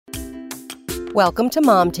Welcome to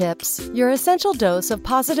Mom Tips, your essential dose of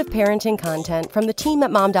positive parenting content from the team at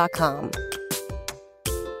Mom.com.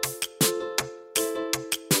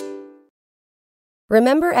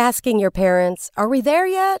 Remember asking your parents, "Are we there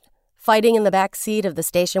yet?" Fighting in the back seat of the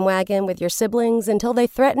station wagon with your siblings until they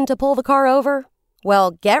threatened to pull the car over?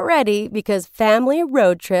 Well, get ready because family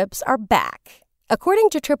road trips are back. According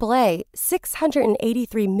to AAA,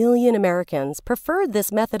 683 million Americans preferred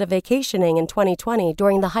this method of vacationing in 2020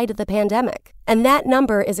 during the height of the pandemic. And that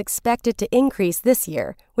number is expected to increase this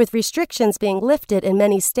year, with restrictions being lifted in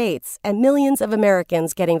many states and millions of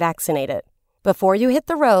Americans getting vaccinated. Before you hit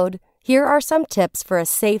the road, here are some tips for a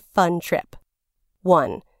safe, fun trip.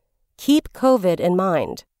 1. Keep COVID in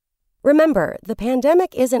mind. Remember, the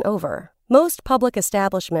pandemic isn't over. Most public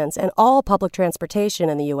establishments and all public transportation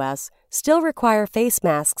in the U.S. still require face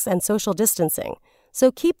masks and social distancing,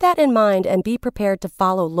 so keep that in mind and be prepared to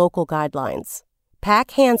follow local guidelines.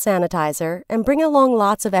 Pack hand sanitizer and bring along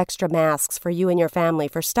lots of extra masks for you and your family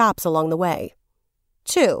for stops along the way.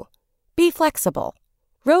 2. Be flexible.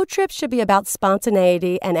 Road trips should be about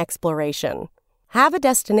spontaneity and exploration. Have a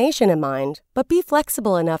destination in mind, but be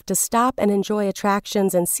flexible enough to stop and enjoy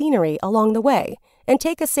attractions and scenery along the way, and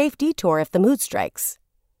take a safe detour if the mood strikes.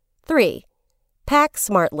 3. Pack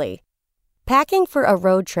smartly. Packing for a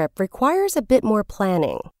road trip requires a bit more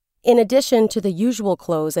planning. In addition to the usual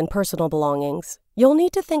clothes and personal belongings, you'll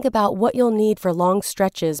need to think about what you'll need for long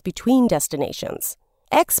stretches between destinations.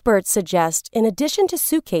 Experts suggest, in addition to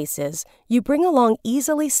suitcases, you bring along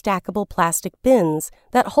easily stackable plastic bins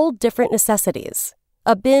that hold different necessities.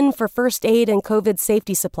 A bin for first aid and COVID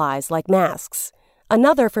safety supplies like masks,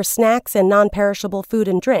 another for snacks and non-perishable food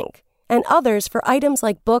and drink, and others for items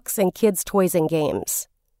like books and kids' toys and games.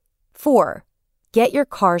 4. Get your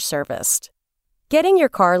car serviced. Getting your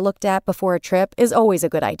car looked at before a trip is always a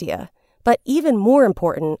good idea, but even more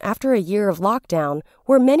important after a year of lockdown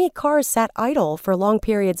where many cars sat idle for long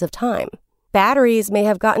periods of time. Batteries may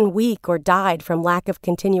have gotten weak or died from lack of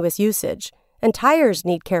continuous usage, and tires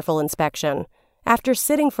need careful inspection. After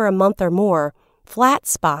sitting for a month or more, flat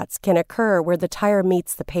spots can occur where the tire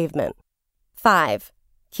meets the pavement. 5.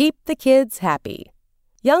 Keep the kids happy.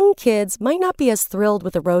 Young kids might not be as thrilled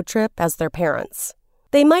with a road trip as their parents.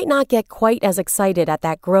 They might not get quite as excited at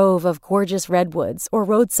that grove of gorgeous redwoods or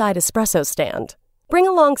roadside espresso stand. Bring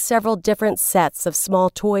along several different sets of small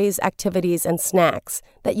toys, activities, and snacks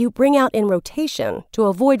that you bring out in rotation to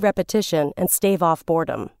avoid repetition and stave off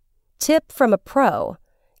boredom. Tip from a pro: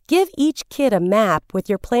 give each kid a map with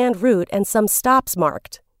your planned route and some stops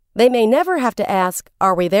marked. They may never have to ask,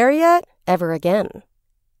 "Are we there yet?" ever again.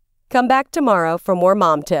 Come back tomorrow for more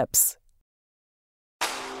mom tips.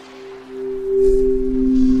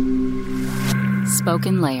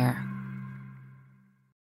 SpokenLayer.